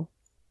window.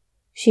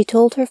 She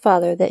told her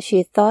father that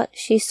she thought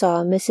she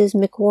saw Mrs.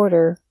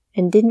 McWhorter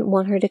and didn't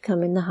want her to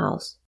come in the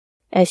house.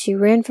 As she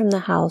ran from the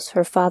house,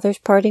 her father's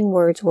parting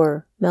words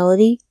were,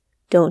 "Melody,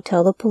 don't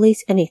tell the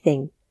police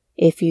anything.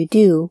 If you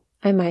do,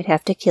 I might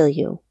have to kill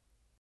you."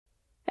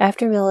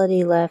 After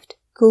Melody left,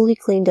 Cooley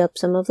cleaned up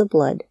some of the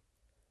blood.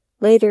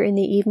 Later in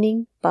the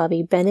evening,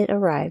 Bobby Bennett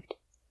arrived.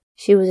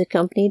 She was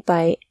accompanied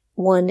by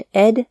one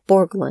Ed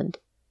Borglund.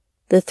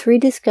 The 3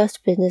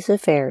 discussed business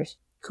affairs.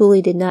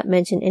 Cooley did not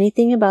mention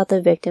anything about the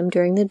victim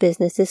during the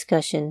business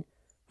discussion,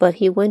 but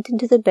he went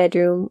into the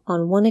bedroom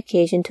on one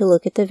occasion to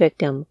look at the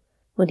victim.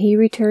 When he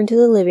returned to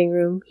the living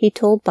room, he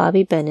told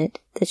Bobby Bennett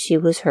that she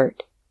was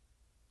hurt.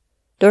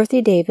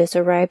 Dorothy Davis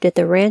arrived at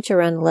the ranch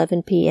around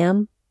 11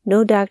 p.m.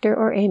 No doctor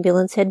or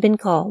ambulance had been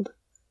called.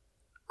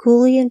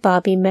 Cooley and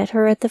Bobby met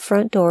her at the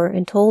front door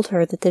and told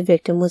her that the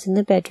victim was in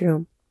the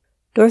bedroom.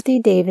 Dorothy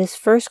Davis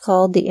first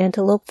called the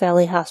Antelope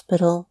Valley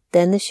Hospital,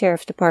 then the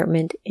Sheriff's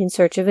Department, in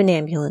search of an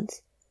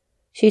ambulance.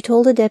 She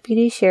told a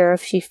deputy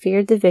sheriff she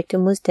feared the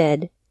victim was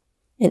dead.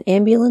 An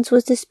ambulance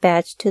was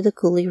dispatched to the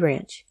Cooley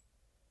Ranch.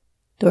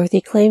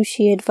 Dorothy claims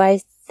she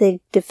advised the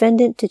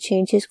defendant to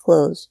change his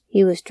clothes.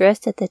 He was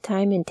dressed at the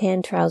time in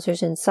tan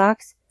trousers and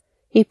socks.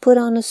 He put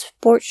on a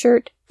sport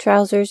shirt,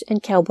 trousers,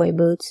 and cowboy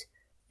boots,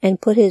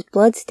 and put his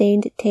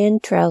blood-stained tan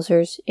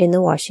trousers in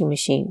the washing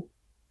machine.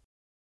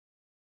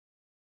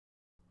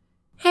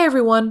 Hey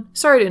everyone,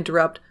 sorry to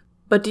interrupt,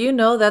 But do you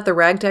know that the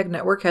Ragtag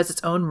Network has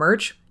its own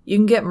merch? You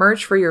can get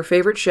merch for your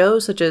favorite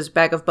shows such as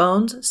Bag of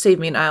Bones, Save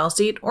Me an Aisle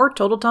Seat, or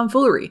Total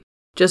Tomfoolery.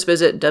 Just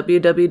visit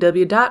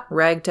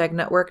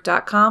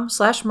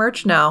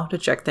www.ragtagnetwork.com/merch now to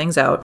check things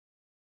out.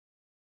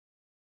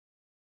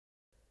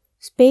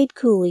 Spade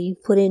Cooley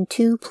put in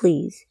 2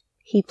 pleas.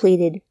 He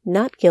pleaded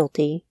not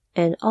guilty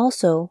and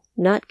also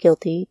not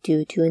guilty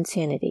due to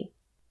insanity.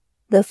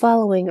 The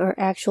following are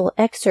actual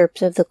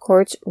excerpts of the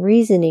court's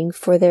reasoning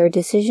for their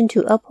decision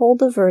to uphold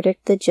the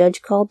verdict the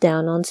judge called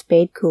down on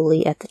Spade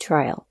Cooley at the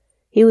trial.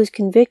 He was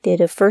convicted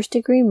of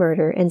first-degree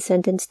murder and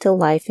sentenced to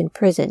life in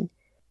prison.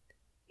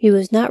 He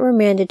was not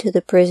remanded to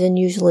the prison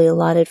usually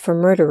allotted for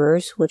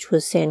murderers, which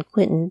was San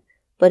Quentin,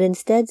 but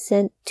instead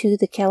sent to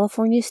the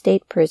California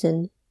State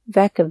Prison,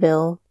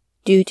 Vacaville,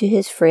 due to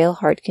his frail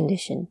heart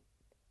condition.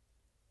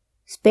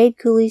 Spade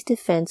Cooley's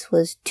defense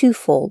was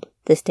twofold,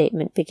 the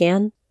statement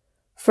began.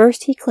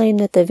 First, he claimed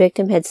that the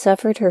victim had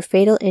suffered her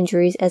fatal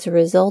injuries as a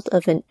result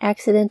of an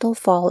accidental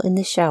fall in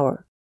the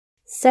shower.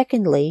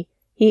 Secondly,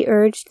 he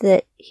urged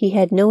that he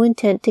had no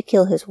intent to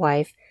kill his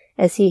wife,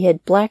 as he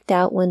had blacked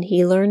out when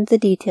he learned the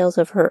details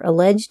of her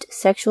alleged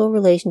sexual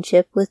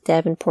relationship with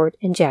Davenport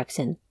and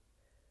Jackson.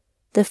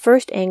 The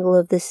first angle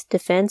of this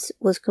defense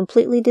was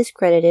completely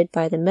discredited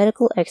by the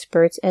medical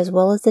experts as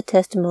well as the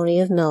testimony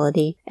of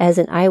Melody as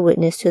an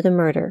eyewitness to the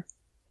murder.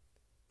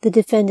 The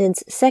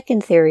defendant's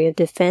second theory of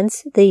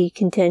defense, the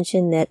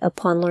contention that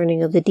upon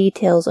learning of the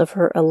details of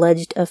her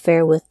alleged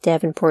affair with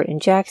Davenport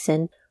and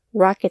Jackson,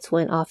 rockets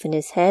went off in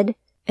his head,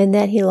 and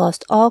that he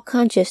lost all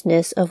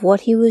consciousness of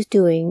what he was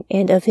doing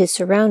and of his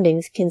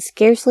surroundings, can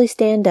scarcely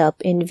stand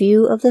up in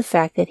view of the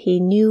fact that he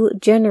knew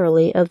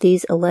generally of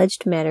these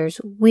alleged matters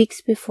weeks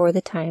before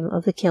the time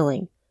of the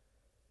killing.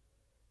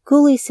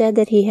 Cooley said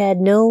that he had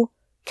no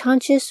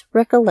conscious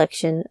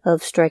recollection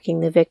of striking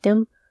the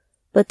victim,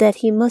 but that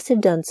he must have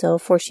done so,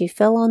 for she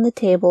fell on the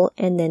table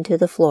and then to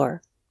the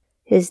floor.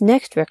 His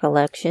next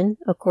recollection,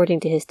 according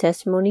to his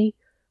testimony,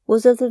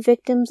 was of the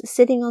victim's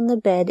sitting on the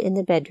bed in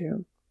the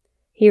bedroom.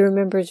 He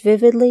remembers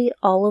vividly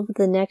all of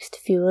the next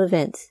few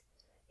events.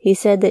 He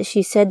said that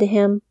she said to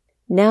him,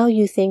 "Now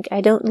you think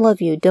I don't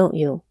love you, don't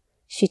you?"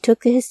 She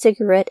took his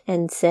cigarette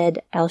and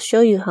said, "I'll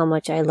show you how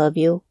much I love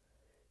you."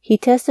 He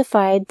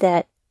testified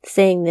that,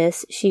 saying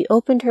this, she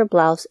opened her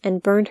blouse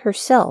and burned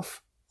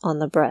herself on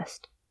the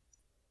breast.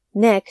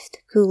 Next,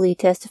 Cooley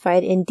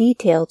testified in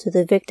detail to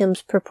the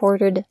victim's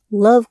purported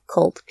love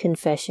cult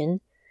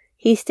confession.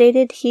 He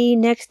stated he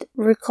next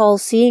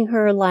recalls seeing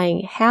her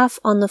lying half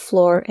on the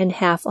floor and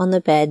half on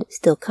the bed,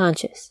 still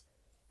conscious.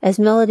 As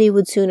Melody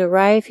would soon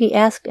arrive, he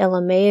asked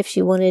Ella May if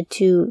she wanted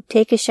to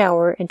take a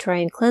shower and try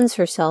and cleanse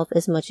herself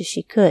as much as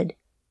she could.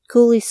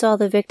 Cooley saw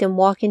the victim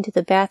walk into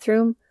the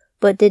bathroom,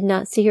 but did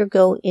not see her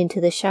go into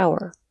the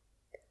shower.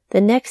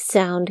 The next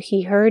sound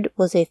he heard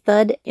was a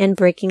thud and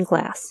breaking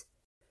glass.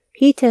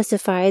 He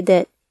testified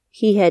that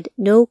he had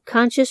no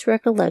conscious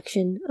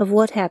recollection of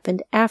what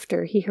happened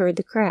after he heard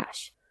the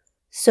crash.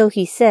 So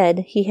he said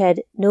he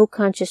had no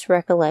conscious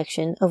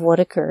recollection of what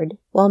occurred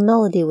while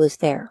Melody was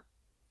there.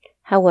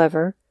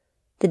 However,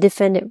 the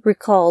defendant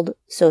recalled,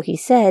 so he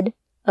said,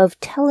 of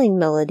telling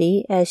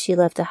Melody as she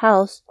left the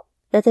house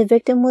that the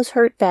victim was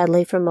hurt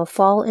badly from a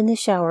fall in the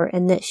shower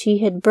and that she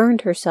had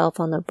burned herself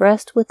on the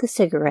breast with a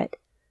cigarette.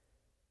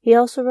 He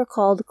also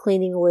recalled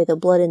cleaning away the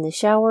blood in the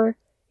shower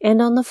and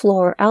on the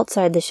floor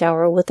outside the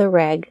shower with a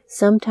rag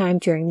sometime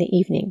during the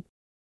evening.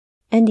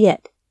 And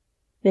yet,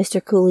 Mr.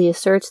 Cooley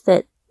asserts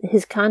that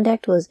his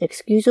conduct was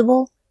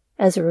excusable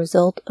as a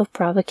result of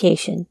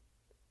provocation.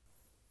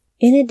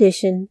 In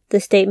addition, the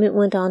statement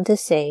went on to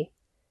say,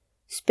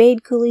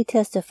 Spade Cooley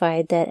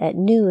testified that at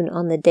noon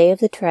on the day of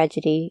the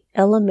tragedy,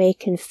 Ella May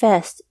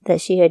confessed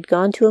that she had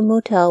gone to a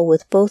motel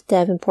with both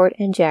Davenport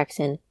and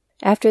Jackson.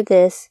 After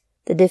this,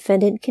 the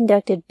defendant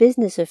conducted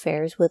business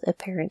affairs with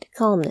apparent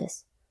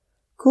calmness.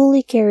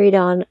 Cooley carried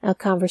on a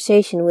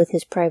conversation with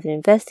his private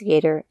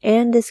investigator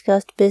and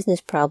discussed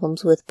business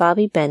problems with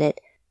Bobby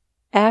Bennett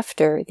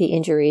after the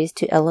injuries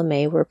to Ella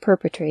May were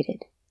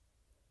perpetrated.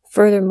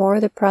 Furthermore,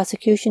 the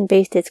prosecution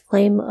based its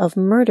claim of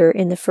murder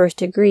in the first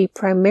degree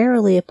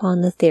primarily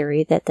upon the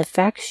theory that the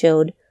facts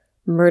showed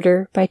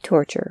murder by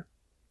torture.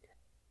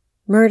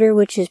 Murder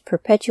which is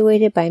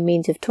perpetuated by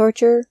means of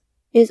torture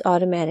is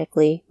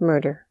automatically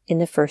murder in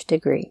the first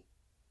degree.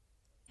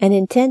 An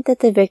intent that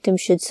the victim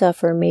should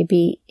suffer may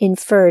be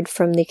inferred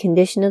from the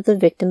condition of the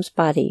victim's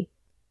body.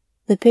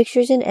 The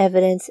pictures and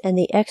evidence and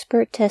the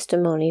expert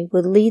testimony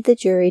would lead the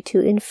jury to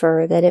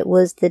infer that it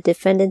was the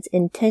defendant's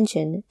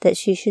intention that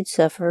she should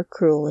suffer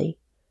cruelly.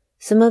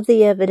 Some of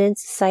the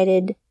evidence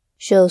cited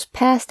shows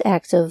past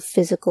acts of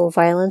physical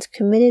violence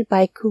committed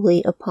by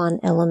Cooley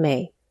upon Ella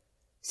May.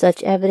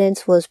 Such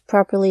evidence was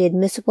properly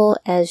admissible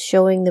as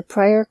showing the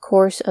prior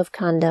course of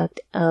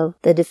conduct of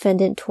the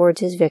defendant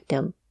towards his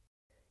victim.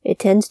 It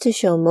tends to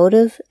show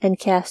motive and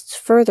casts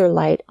further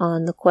light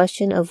on the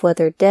question of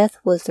whether death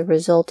was the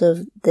result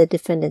of the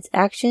defendant's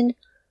action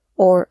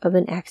or of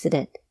an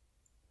accident.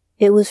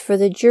 It was for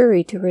the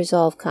jury to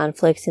resolve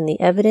conflicts in the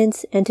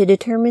evidence and to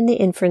determine the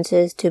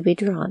inferences to be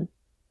drawn.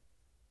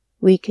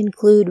 We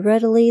conclude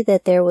readily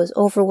that there was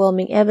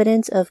overwhelming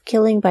evidence of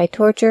killing by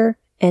torture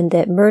and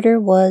that murder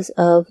was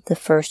of the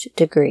first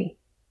degree.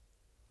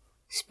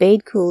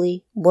 Spade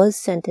Cooley was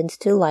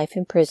sentenced to life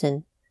in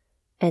prison,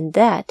 and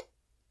that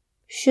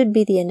should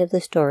be the end of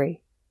the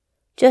story.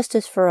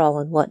 Justice for all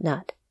and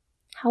whatnot.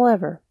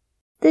 However,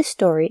 this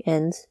story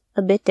ends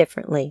a bit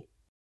differently.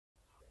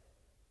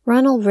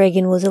 Ronald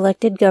Reagan was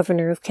elected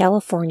governor of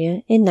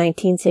California in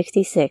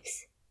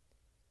 1966.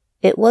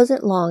 It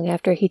wasn't long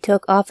after he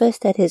took office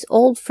that his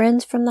old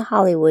friends from the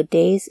Hollywood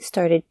days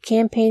started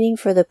campaigning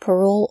for the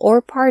parole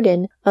or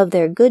pardon of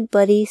their good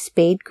buddy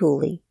Spade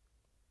Cooley.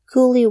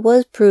 Cooley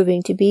was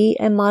proving to be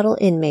a model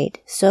inmate,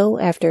 so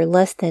after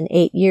less than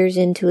 8 years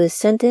into his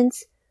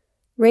sentence,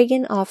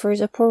 Reagan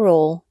offers a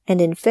parole,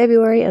 and in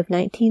February of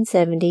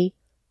 1970,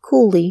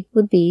 Cooley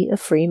would be a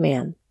free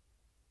man.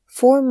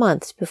 4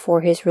 months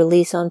before his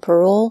release on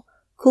parole,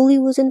 Cooley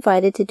was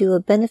invited to do a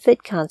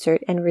benefit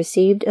concert and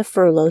received a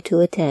furlough to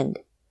attend.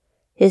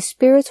 His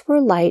spirits were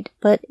light,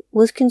 but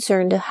was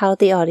concerned how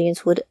the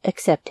audience would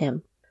accept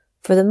him.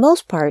 For the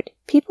most part,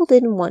 people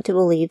didn't want to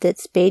believe that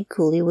Spade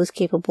Cooley was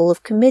capable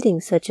of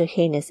committing such a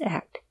heinous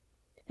act.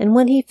 And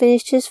when he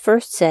finished his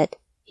first set,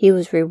 he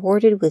was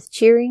rewarded with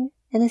cheering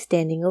and a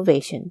standing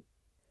ovation.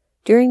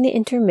 During the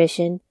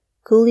intermission,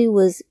 Cooley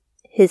was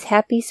his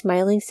happy,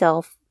 smiling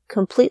self,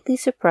 completely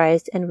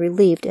surprised and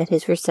relieved at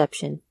his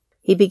reception.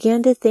 He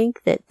began to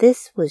think that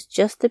this was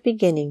just the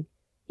beginning,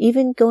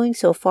 even going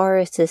so far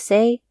as to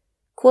say,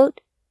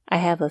 quote, "I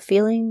have a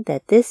feeling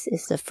that this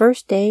is the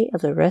first day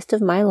of the rest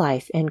of my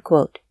life," end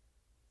quote.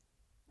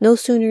 No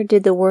sooner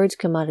did the words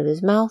come out of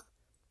his mouth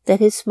that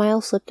his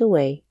smile slipped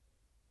away.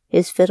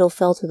 His fiddle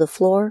fell to the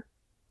floor.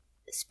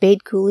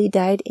 Spade Cooley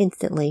died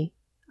instantly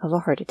of a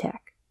heart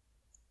attack.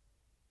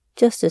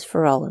 Justice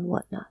for all and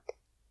whatnot.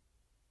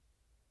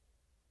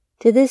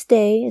 To this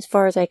day, as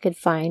far as I could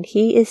find,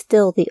 he is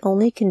still the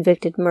only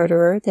convicted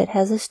murderer that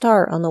has a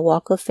star on the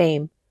Walk of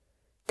Fame,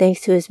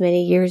 thanks to his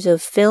many years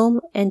of film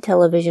and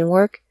television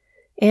work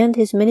and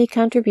his many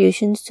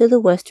contributions to the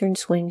Western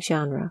swing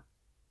genre.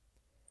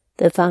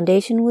 The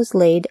foundation was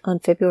laid on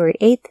February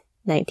 8,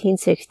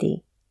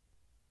 1960.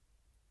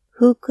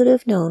 Who could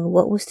have known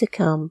what was to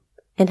come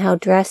and how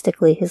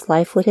drastically his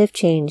life would have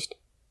changed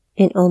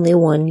in only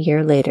 1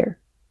 year later?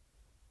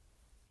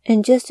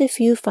 And just a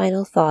few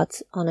final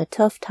thoughts on a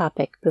tough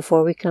topic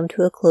before we come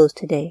to a close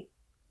today.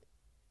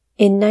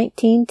 In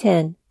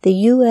 1910, the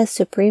U.S.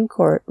 Supreme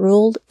Court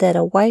ruled that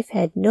a wife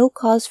had no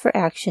cause for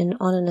action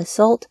on an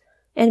assault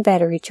and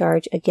battery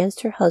charge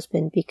against her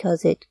husband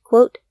because it,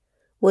 quote,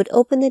 would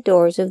open the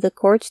doors of the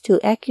courts to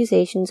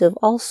accusations of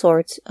all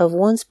sorts of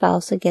one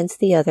spouse against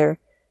the other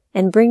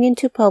and bring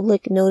into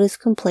public notice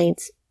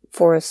complaints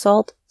for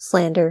assault,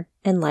 slander,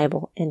 and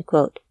libel, end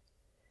quote.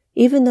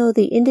 Even though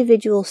the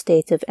individual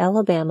states of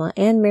Alabama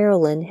and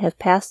Maryland have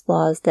passed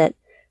laws that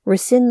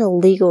rescind the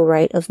legal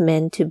right of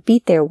men to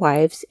beat their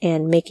wives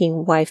and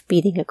making wife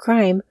beating a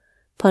crime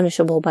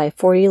punishable by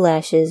 40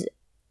 lashes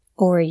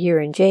or a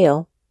year in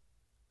jail,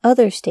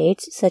 other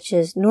states, such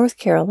as North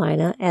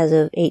Carolina as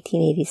of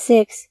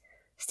 1886,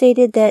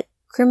 stated that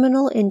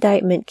criminal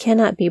indictment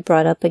cannot be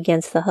brought up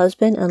against the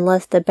husband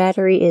unless the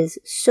battery is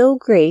so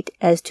great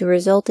as to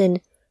result in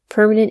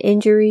permanent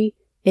injury,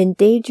 in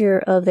danger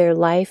of their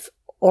life,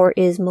 or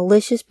is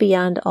malicious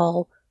beyond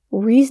all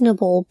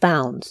reasonable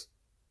bounds.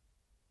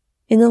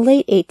 In the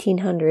late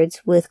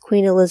 1800s, with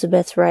Queen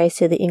Elizabeth's rise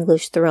to the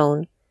English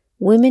throne,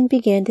 women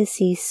began to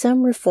see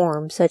some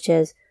reform, such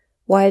as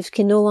wives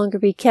can no longer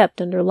be kept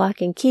under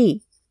lock and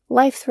key,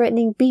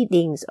 life-threatening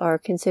beatings are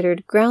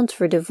considered grounds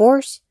for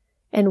divorce,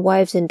 and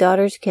wives and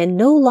daughters can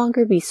no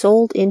longer be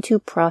sold into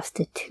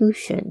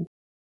prostitution.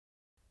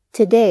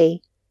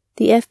 Today,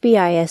 the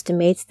FBI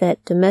estimates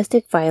that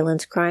domestic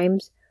violence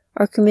crimes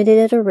are committed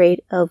at a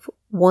rate of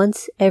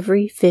once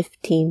every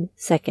 15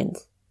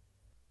 seconds.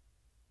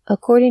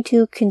 According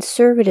to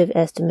conservative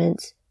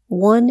estimates,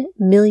 1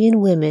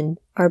 million women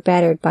are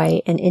battered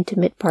by an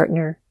intimate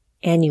partner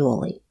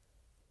annually.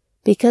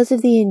 Because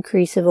of the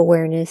increase of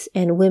awareness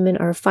and women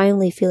are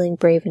finally feeling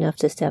brave enough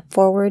to step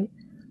forward,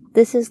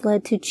 this has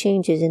led to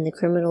changes in the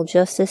criminal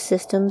justice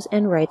systems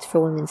and rights for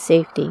women's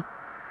safety.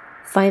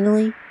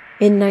 Finally,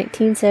 in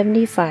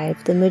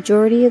 1975, the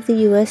majority of the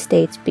U.S.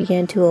 states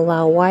began to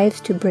allow wives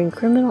to bring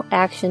criminal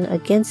action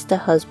against the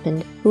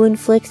husband who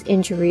inflicts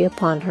injury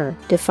upon her,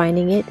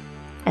 defining it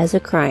as a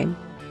crime.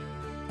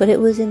 But it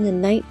was in the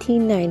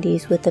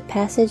 1990s, with the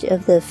passage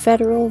of the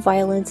Federal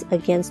Violence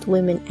Against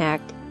Women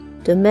Act,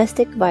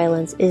 domestic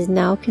violence is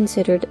now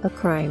considered a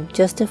crime,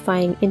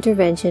 justifying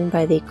intervention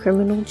by the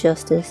criminal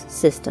justice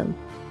system.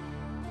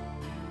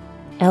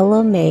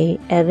 Ella Mae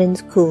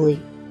Evans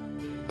Cooley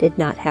did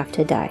not have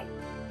to die.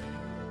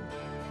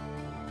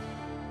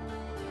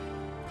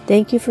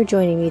 Thank you for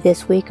joining me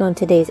this week on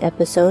today's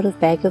episode of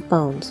Bag of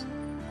Bones.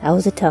 That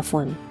was a tough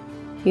one.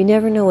 You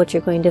never know what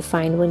you're going to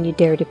find when you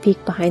dare to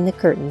peek behind the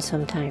curtain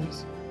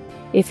sometimes.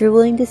 If you're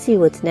willing to see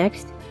what's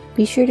next,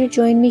 be sure to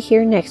join me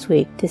here next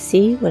week to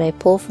see what I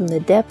pull from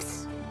the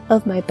depths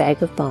of my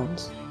bag of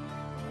bones.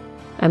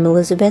 I'm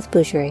Elizabeth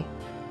Bougeret.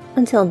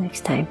 Until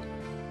next time.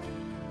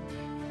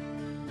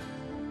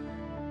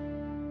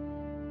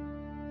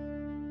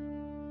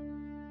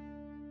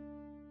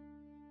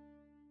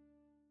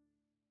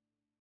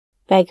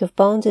 Bag of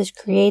Bones is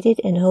created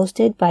and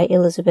hosted by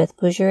Elizabeth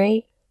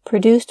Bougeret,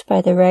 produced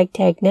by the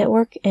Ragtag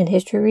Network and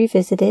History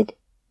Revisited,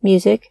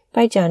 music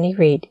by Johnny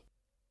Reed.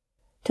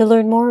 To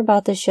learn more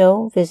about the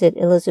show, visit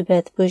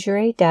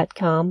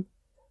elizabethbougeret.com.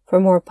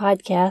 For more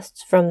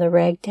podcasts from the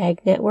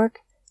Ragtag Network,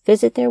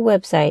 visit their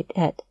website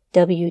at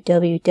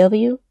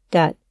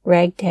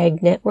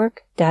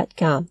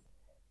www.ragtagnetwork.com.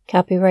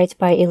 Copyrights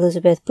by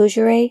Elizabeth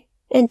Bougeret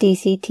and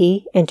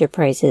DCT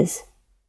Enterprises.